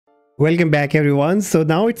Welcome back everyone. So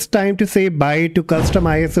now it's time to say bye to custom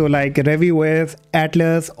ISO like ReviOS,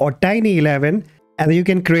 Atlas or Tiny11, and you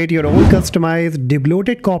can create your own customized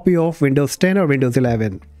debloated copy of Windows 10 or Windows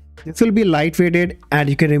 11. This will be lightweighted and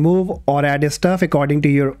you can remove or add stuff according to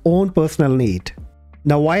your own personal need.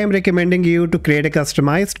 Now why I'm recommending you to create a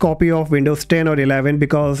customized copy of Windows 10 or 11,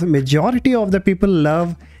 because majority of the people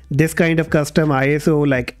love this kind of custom ISO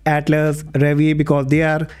like Atlas, Revi, because they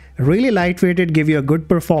are really lightweighted, give you a good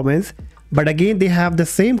performance. But again, they have the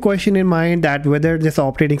same question in mind that whether this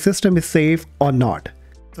operating system is safe or not.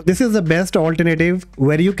 So this is the best alternative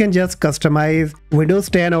where you can just customize Windows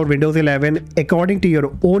 10 or Windows 11 according to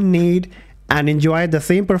your own need and enjoy the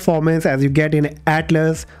same performance as you get in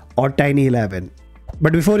Atlas or Tiny11.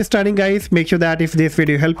 But before starting guys, make sure that if this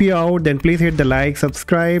video helped you out, then please hit the like,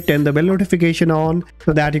 subscribe, turn the bell notification on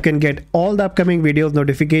so that you can get all the upcoming videos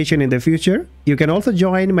notification in the future. You can also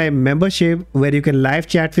join my membership where you can live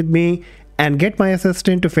chat with me and get my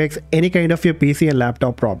assistant to fix any kind of your PC and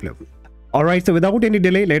laptop problem. Alright, so without any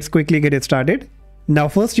delay, let's quickly get it started. Now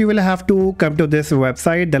first you will have to come to this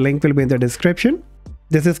website. The link will be in the description.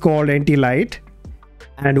 This is called NTLITE.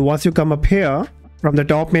 And once you come up here, from the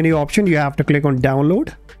top menu option, you have to click on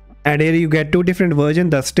download. And here you get two different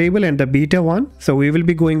versions, the stable and the beta one. So we will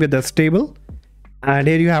be going with the stable. And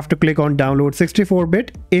here you have to click on download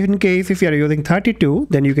 64-bit. In case if you are using 32,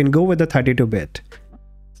 then you can go with the 32-bit.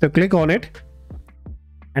 So click on it.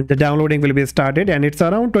 And the downloading will be started. And it's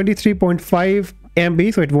around 23.5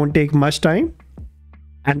 MB, so it won't take much time.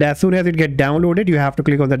 And as soon as it gets downloaded, you have to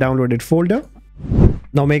click on the downloaded folder.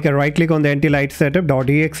 Now make a right click on the NTLITE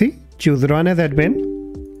setup.exe. Choose run as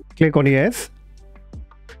admin, click on yes,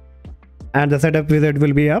 and the setup wizard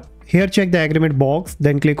will be up. Here check the agreement box,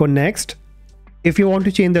 then click on next. If you want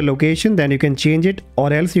to change the location, then you can change it,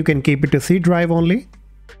 or else you can keep it to C drive only,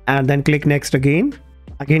 and then click next again.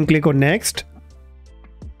 Again click on next,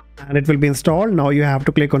 and it will be installed. Now you have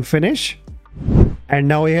to click on finish. And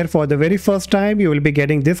now here for the very first time you will be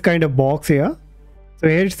getting this kind of box here. So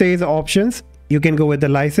here it says options. You can go with the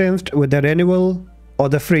licensed, with the renewal, or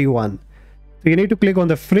the free one. So you need to click on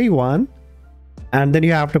the free one, and then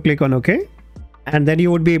you have to click on OK, and then you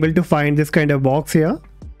would be able to find this kind of box here.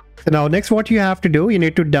 So now next what you have to do, you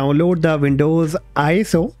need to download the Windows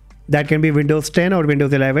ISO. That can be Windows 10 or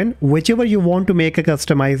Windows 11, whichever you want to make a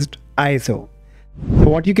customized ISO. So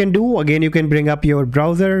what you can do, again you can bring up your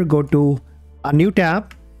browser, go to a new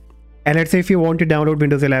tab, and let's say if you want to download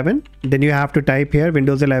Windows 11, then you have to type here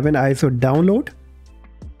Windows 11 ISO download.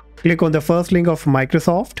 Click on the first link of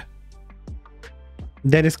Microsoft,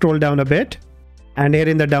 then scroll down a bit, and here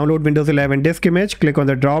in the download Windows 11 disk image, click on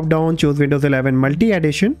the drop down, choose Windows 11 multi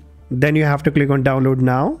edition, then you have to click on download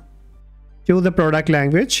now, choose the product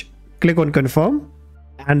language, click on confirm,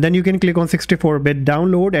 and then you can click on 64-bit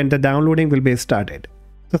download and the downloading will be started.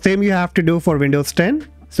 So same you have to do for Windows 10.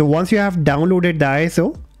 So once you have downloaded the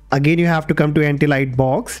ISO, again you have to come to NTLITE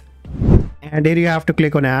box, and here you have to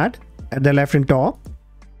click on add at the left and top.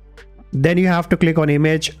 Then you have to click on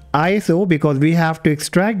image ISO because we have to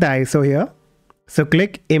extract the ISO here. So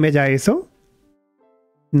click image ISO.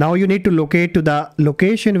 Now you need to locate to the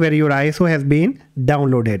location where your ISO has been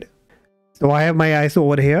downloaded. So I have my ISO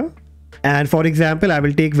over here, and for example I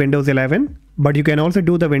will take Windows 11, but you can also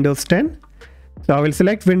do the Windows 10. So I will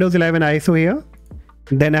select Windows 11 ISO here.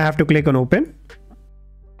 Then I have to click on open.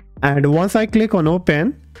 And once I click on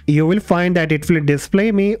open, you will find that it will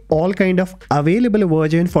display me all kind of available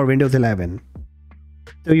version for Windows 11.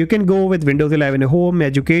 So you can go with Windows 11 Home,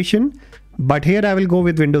 Education, but here I will go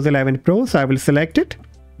with Windows 11 Pro, so I will select it,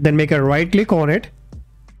 then make a right click on it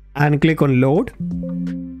and click on load,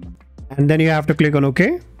 and then you have to click on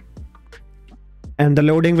OK, and the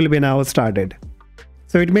loading will be now started.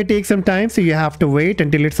 So it may take some time, so you have to wait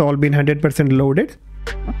until it's all been 100% loaded.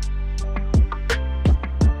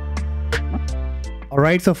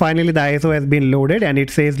 Alright, so finally the ISO has been loaded and it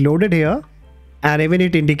says loaded here, and even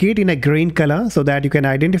it indicates in a green color so that you can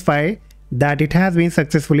identify that it has been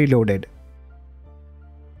successfully loaded.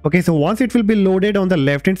 Okay, so once it will be loaded on the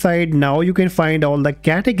left hand side, now you can find all the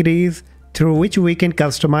categories through which we can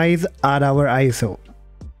customize our ISO.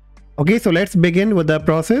 Okay, so let's begin with the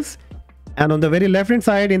process. And on the very left hand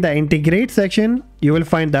side in the integrate section, you will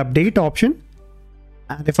find the update option.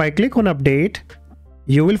 And if I click on update,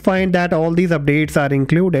 you will find that all these updates are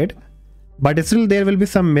included, but still there will be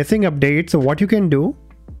some missing updates. So what you can do,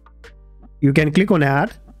 you can click on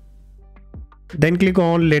add, then click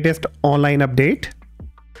on latest online update.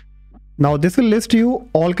 Now this will list you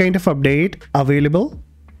all kind of update available,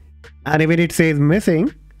 and even it says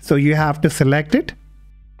missing, so you have to select it,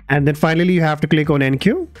 and then finally you have to click on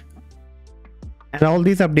enqueue. and all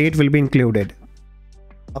these updates will be included.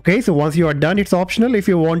 Okay, so once you are done, it's optional. If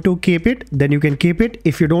you want to keep it, then you can keep it.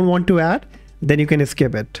 If you don't want to add, then you can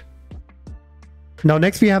skip it. Now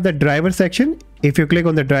next we have the driver section. If you click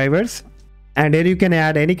on the drivers, and here you can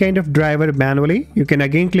add any kind of driver manually. You can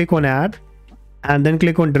again click on add and then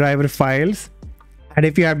click on driver files. And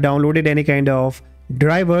if you have downloaded any kind of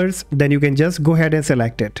drivers, then you can just go ahead and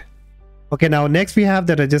select it. Okay, now next we have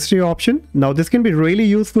the registry option. Now this can be really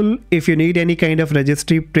useful if you need any kind of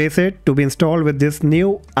registry preset to be installed with this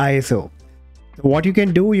new ISO. So what you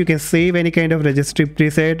can do, you can save any kind of registry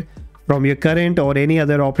preset from your current or any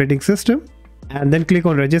other operating system, and then click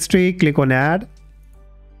on registry, click on add,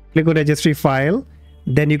 click on registry file.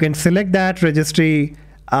 Then you can select that registry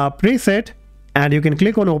preset and you can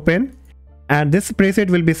click on open, and this preset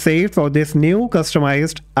will be saved for this new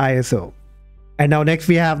customized ISO. And now next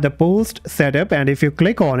we have the post setup, and if you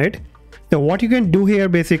click on it, so what you can do here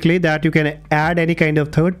basically that you can add any kind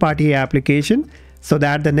of third-party application so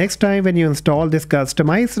that the next time when you install this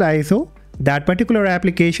customized ISO, that particular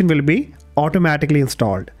application will be automatically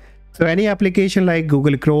installed. So any application like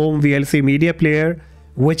Google Chrome, VLC Media Player,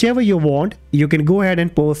 whichever you want, you can go ahead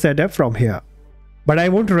and post setup from here. But I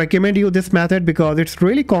won't recommend you this method because it's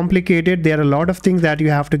really complicated. There are a lot of things that you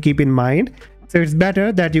have to keep in mind. So it's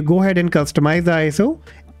better that you go ahead and customize the ISO,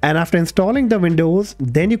 and after installing the Windows,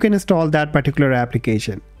 then you can install that particular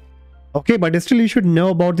application. Okay, but still you should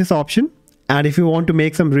know about this option. And if you want to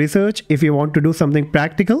make some research, if you want to do something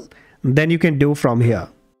practical, then you can do from here.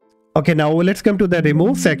 Okay, now let's come to the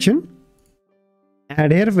remove section.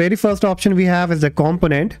 And here very first option we have is the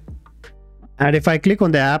component. And if I click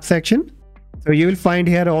on the app section, so you will find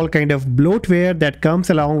here all kind of bloatware that comes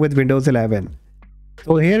along with Windows 11.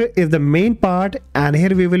 So here is the main part, and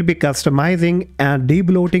here we will be customizing and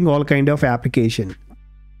debloating all kind of application.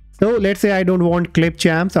 So let's say I don't want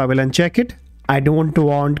Clipchamp, so I will uncheck it. I don't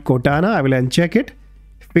want Cortana, I will uncheck it.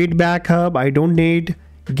 Feedback Hub, I don't need.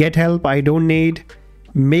 Get Help, I don't need.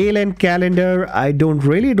 Mail and Calendar, I don't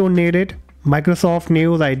need it. Microsoft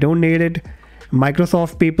News, I don't need it.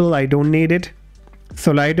 Microsoft People, I don't need it.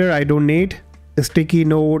 Slider, I don't need. Sticky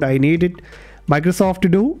Note, I need it. Microsoft To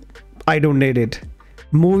Do, I don't need it.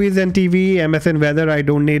 Movies and TV, MSN Weather, I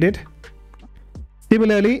don't need it.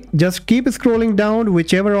 Similarly, just keep scrolling down.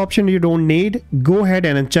 Whichever option you don't need, go ahead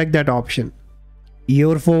and uncheck that option.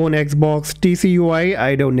 Your phone, Xbox, TCUI,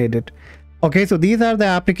 I don't need it. Okay, so these are the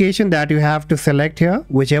applications that you have to select here.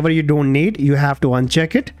 Whichever you don't need, you have to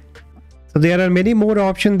uncheck it. So there are many more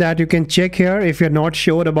options that you can check here. If you're not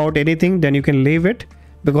sure about anything, then you can leave it,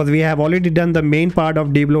 because we have already done the main part of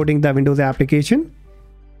debloating the Windows application.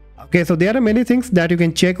 Okay, so there are many things that you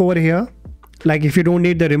can check over here. Like if you don't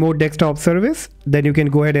need the remote desktop service, then you can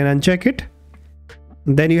go ahead and uncheck it.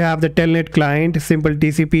 Then you have the Telnet client, simple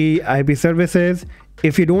TCP IP services.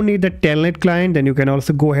 If you don't need the Telnet client, then you can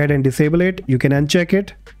also go ahead and disable it. You can uncheck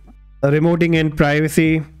it. Remoting and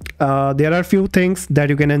privacy. There are few things that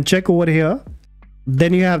you can uncheck over here.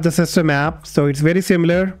 Then you have the system app. So it's very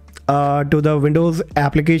similar to the Windows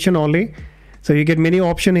application only. So you get many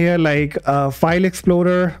options here like File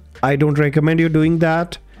Explorer. I don't recommend you doing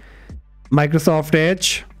that. Microsoft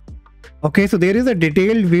Edge. Okay, so there is a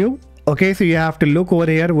detailed view. Okay, so you have to look over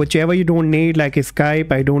here. Whichever you don't need, like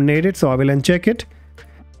Skype, I don't need it, so I will uncheck it.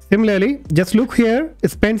 Similarly, just look here,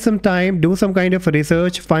 spend some time, do some kind of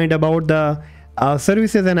research, find about the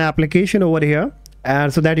services and application over here,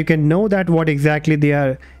 and so that you can know that what exactly they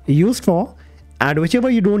are used for. And whichever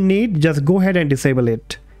you don't need, just go ahead and disable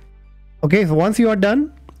it. Okay, so once you are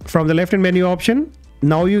done, from the left hand menu option,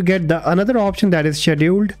 now you get the another option that is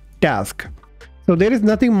scheduled task. So there is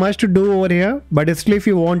nothing much to do over here, but still if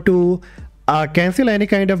you want to cancel any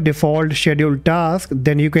kind of default scheduled task,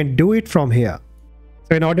 then you can do it from here.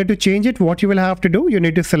 So in order to change it, what you will have to do, you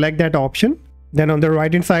need to select that option. Then on the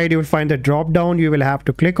right hand side, you will find the drop down. You will have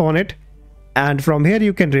to click on it, and from here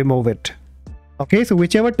you can remove it. Okay, so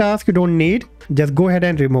whichever task you don't need, just go ahead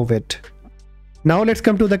and remove it. Now let's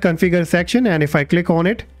come to the configure section, and if I click on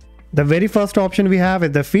it, the very first option we have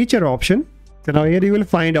is the feature option. So now here you will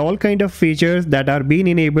find all kind of features that are being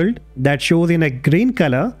enabled that shows in a green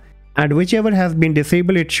color, and whichever has been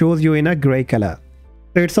disabled, it shows you in a gray color.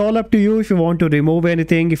 So it's all up to you if you want to remove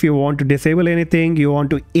anything, if you want to disable anything, you want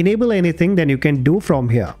to enable anything, then you can do from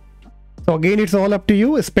here. So again, it's all up to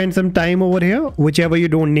you. Spend some time over here. Whichever you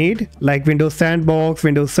don't need, like Windows Sandbox,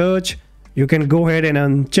 Windows Search, you can go ahead and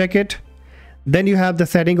uncheck it. Then you have the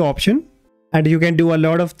setting option, and you can do a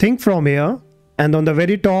lot of things from here. And on the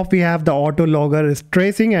very top, we have the auto logger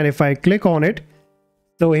tracing, and if I click on it,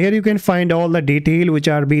 so here you can find all the detail which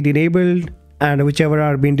are being enabled and whichever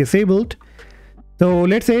are being disabled. So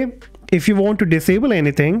let's say if you want to disable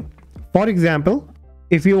anything, for example,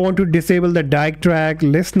 if you want to disable the dict track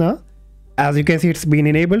listener, as you can see it's been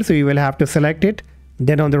enabled, so you will have to select it.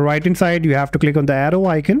 Then on the right hand side you have to click on the arrow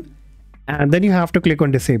icon, and then you have to click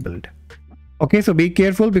on disabled. Okay, so be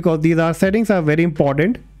careful because these settings are very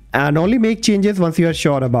important, and only make changes once you are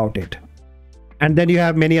sure about it. And then you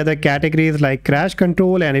have many other categories like crash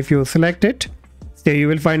control, and if you select it, so you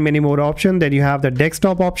will find many more options. Then you have the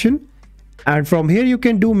desktop option, and from here you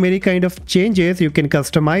can do many kind of changes. You can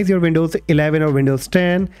customize your Windows 11 or Windows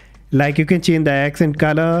 10, like you can change the accent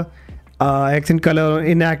color,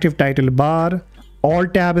 inactive title bar,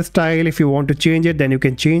 alt tab style. If you want to change it, then you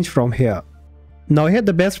can change from here. Now here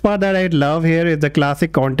the best part that I love here is the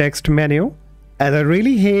classic context menu, as I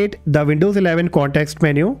really hate the Windows 11 context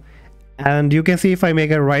menu. And you can see if I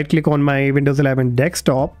make a right click on my Windows 11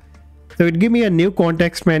 desktop, so it gives me a new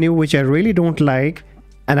context menu which I really don't like,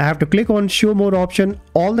 and I have to click on show more option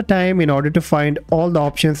all the time in order to find all the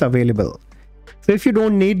options available. So if you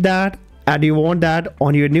don't need that and you want that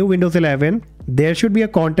on your new Windows 11, there should be a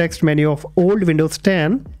context menu of old Windows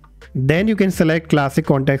 10. Then you can select classic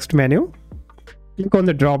context menu, click on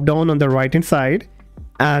the drop down on the right hand side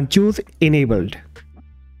and choose enabled.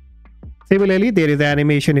 Similarly, there is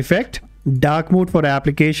animation effect, dark mode for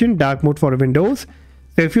application, dark mode for Windows.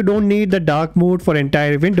 So if you don't need the dark mode for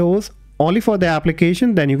entire Windows, only for the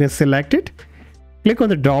application, then you can select it, click on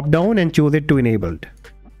the drop down and choose it to enabled.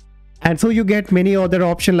 And so you get many other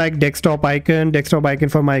options like desktop icon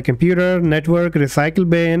for my computer, network, recycle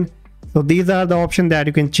bin. So these are the options that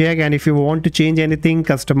you can check, and if you want to change anything,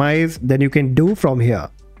 customize, then you can do from here.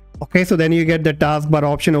 Okay, so then you get the taskbar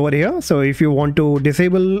option over here. So if you want to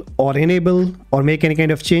disable or enable or make any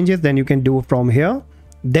kind of changes, then you can do from here.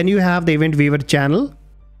 Then you have the event viewer channel.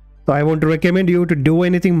 So I want to recommend you to do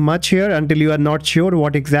anything much here until you are not sure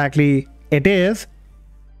what exactly it is.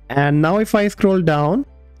 And now if I scroll down,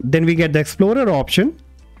 then we get the explorer option,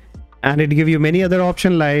 and it gives you many other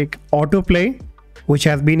options like autoplay, which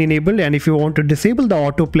has been enabled. And if you want to disable the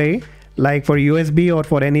autoplay, like for USB or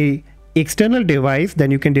for any external device,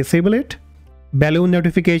 then you can disable it. Balloon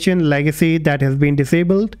notification legacy, that has been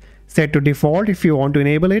disabled, set to default. If you want to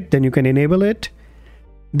enable it, then you can enable it.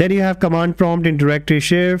 Then you have command prompt in directory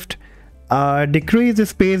shift, decrease the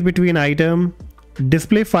space between item,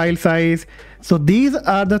 display file size. So these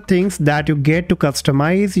are the things that you get to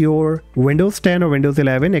customize your Windows 10 or Windows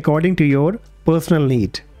 11 according to your personal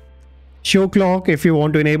need. Show clock, if you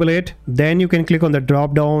want to enable it, then you can click on the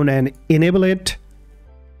drop down and enable it.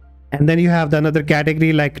 And then you have the another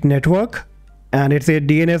category like network, and it's a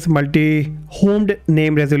DNS multi-homed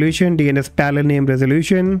name resolution, DNS parallel name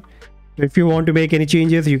resolution. If you want to make any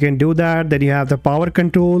changes, you can do that. Then you have the power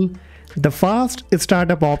control, the fast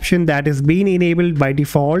startup option that is being enabled by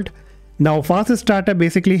default. Now fast startup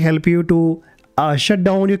basically help you to shut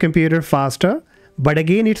down your computer faster, but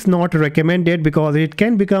again it's not recommended because it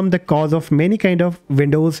can become the cause of many kind of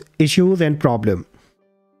Windows issues and problem.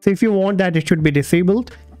 So if you want that it should be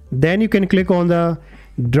disabled, then you can click on the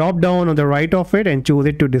drop down on the right of it and choose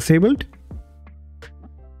it to disabled.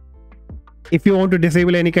 If you want to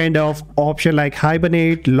disable any kind of option like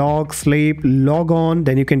hibernate, log, sleep, log on,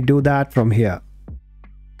 then you can do that from here.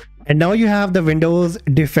 And now you have the Windows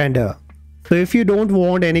Defender. So if you don't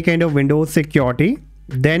want any kind of Windows security,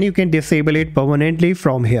 then you can disable it permanently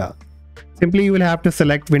from here. Simply you will have to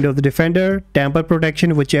select Windows Defender, tamper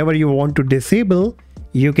protection, whichever you want to disable,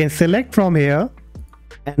 you can select from here.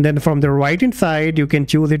 And then from the right hand side, you can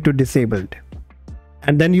choose it to disabled.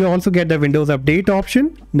 And then you also get the Windows Update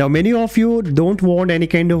option. Now many of you don't want any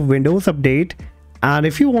kind of Windows Update, and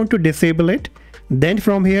if you want to disable it, then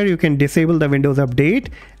from here you can disable the Windows Update,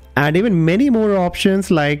 and even many more options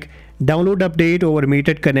like download update over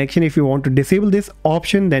metered connection. If you want to disable this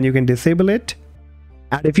option, then you can disable it.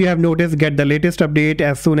 And if you have noticed, get the latest update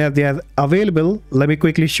as soon as they are available. Let me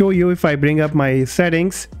quickly show you. If I bring up my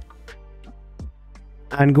settings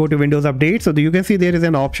and go to Windows Update, so you can see there is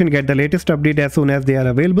an option get the latest update as soon as they are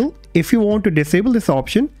available. If you want to disable this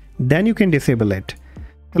option, then you can disable it.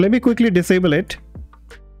 So let me quickly disable it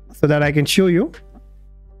so that I can show you.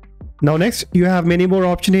 Now next, you have many more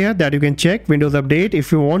options here that you can check. Windows Update,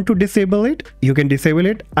 if you want to disable it, you can disable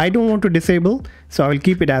it. I don't want to disable, so I will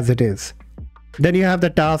keep it as it is. Then you have the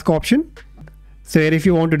task option. So here if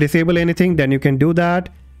you want to disable anything, then you can do that.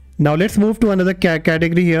 Now let's move to another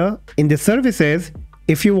category here. In the services,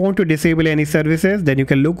 if you want to disable any services, then you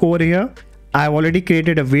can look over here. I've already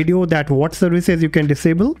created a video that what services you can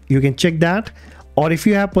disable. You can check that. Or if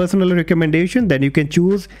you have personal recommendation, then you can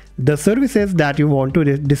choose the services that you want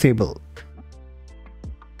to disable.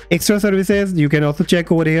 Extra services, you can also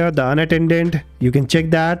check over here, the unattended, you can check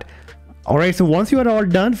that. Alright, so once you are all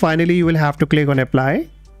done, finally you will have to click on apply.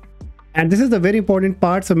 And this is the very important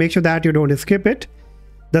part, so make sure that you don't skip it.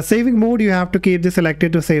 The saving mode, you have to keep this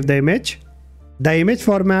selected to save the image. The image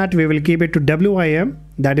format, we will keep it to WIM,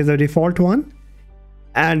 that is the default one.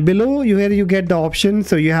 And below here you get the option,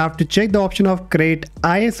 so you have to check the option of create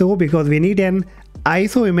ISO, because we need an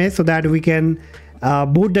ISO image so that we can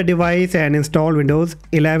boot the device and install Windows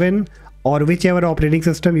 11 or whichever operating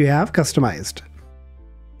system you have customized.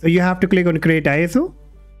 So you have to click on create ISO.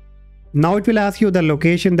 Now it will ask you the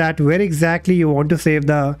location, that where exactly you want to save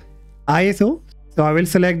the ISO. So I will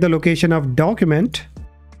select the location of document.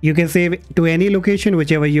 You can save it to any location,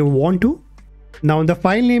 whichever you want to. Now in the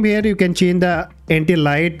file name here, you can change the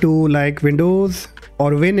NTLITE to like Windows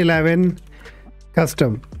or Win11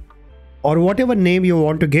 custom, or whatever name you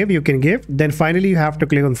want to give, you can give. Then finally you have to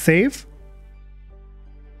click on save.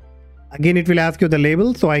 Again, it will ask you the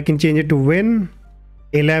label, so I can change it to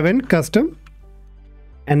Win11 custom.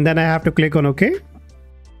 And then I have to click on OK.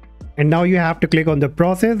 And now you have to click on the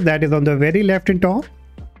process, that is on the very left and top.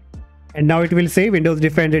 And now it will say Windows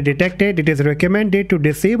Defender detected. It is recommended to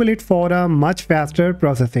disable it for a much faster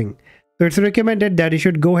processing. So it's recommended that you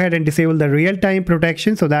should go ahead and disable the real-time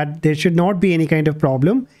protection so that there should not be any kind of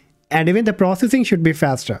problem. And even the processing should be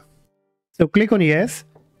faster. So click on yes.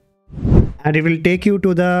 And it will take you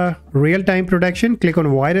to the real-time protection. Click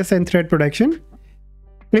on virus and threat protection.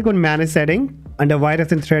 Click on manage setting under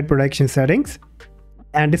virus and threat protection settings.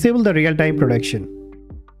 And disable the real-time protection.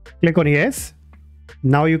 Click on yes.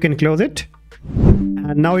 Now you can close it.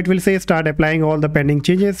 And now it will say start applying all the pending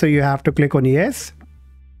changes. So you have to click on yes.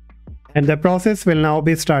 And the process will now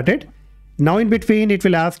be started. Now in between it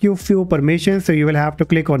will ask you few permissions. So you will have to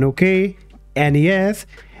click on OK and yes.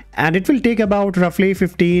 And it will take about roughly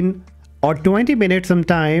 15 or 20 minutes some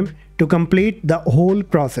time to complete the whole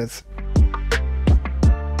process.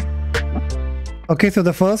 Okay, so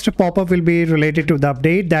the first pop-up will be related to the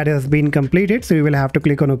update that has been completed. So you will have to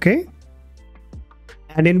click on OK.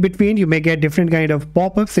 And in between you may get different kind of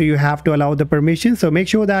pop-ups, so you have to allow the permission. So make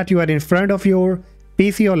sure that you are in front of your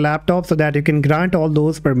PC or laptop so that you can grant all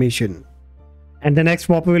those permission. And the next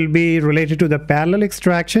pop-up will be related to the parallel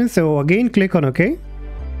extraction. So again, click on OK.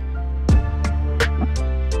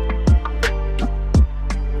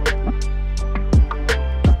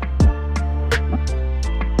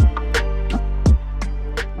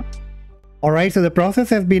 Alright, so the process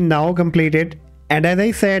has been now completed. And as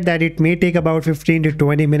I said that it may take about 15 to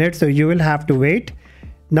 20 minutes, so you will have to wait.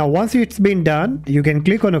 Now once it's been done, you can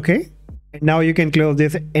click on OK. And now you can close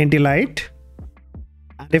this NTLITE.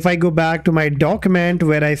 And if I go back to my document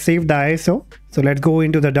where I saved the ISO, so let's go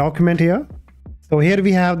into the document here. So here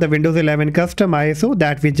we have the Windows 11 custom ISO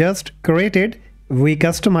that we just created, we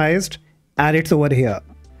customized, and it's over here.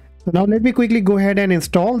 So now let me quickly go ahead and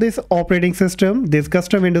install this operating system, this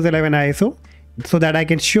custom Windows 11 ISO, so that I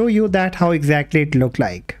can show you that how exactly it looked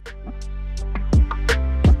like.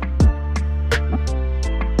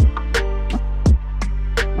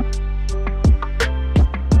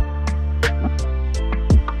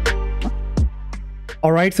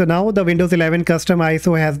 Alright, so now the Windows 11 custom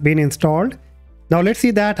ISO has been installed. Now let's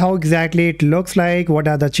see that how exactly it looks like, what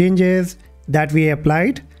are the changes that we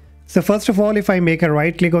applied. So first of all, if I make a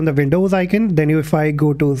right click on the Windows icon, then if I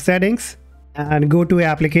go to settings and go to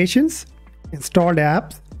applications, installed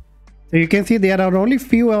apps, so you can see there are only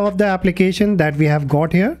few of the applications that we have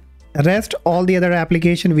got here. The rest, all the other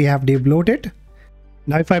applications we have debloated.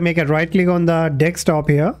 Now if I make a right click on the desktop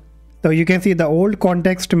here, so you can see the old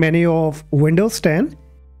context menu of Windows 10.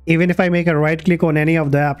 Even if I make a right click on any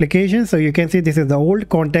of the applications, so you can see this is the old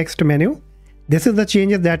context menu. This is the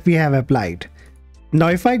changes that we have applied. Now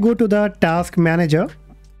if I go to the task manager,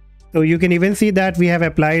 so you can even see that we have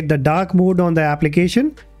applied the dark mode on the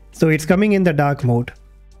application. So it's coming in the dark mode.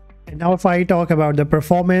 And now if I talk about the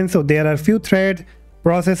performance, so there are few threads,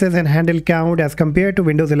 processes and handle count as compared to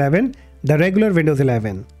Windows 11, the regular Windows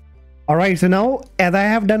 11. Alright, so now as I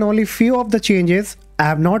have done only few of the changes, I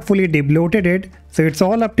have not fully debloated it. So it's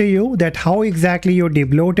all up to you that how exactly you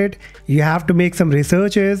debloat it. You have to make some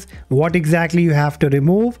researches, what exactly you have to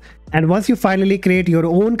remove. And once you finally create your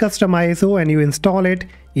own custom ISO and you install it,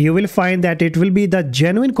 you will find that it will be the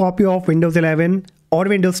genuine copy of Windows 11 or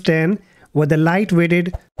Windows 10 with a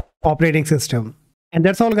lightweighted operating system. And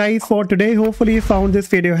that's all guys for today. Hopefully you found this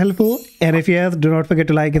video helpful. And if yes, do not forget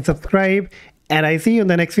to like and subscribe. And I see you in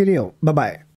the next video. Bye bye.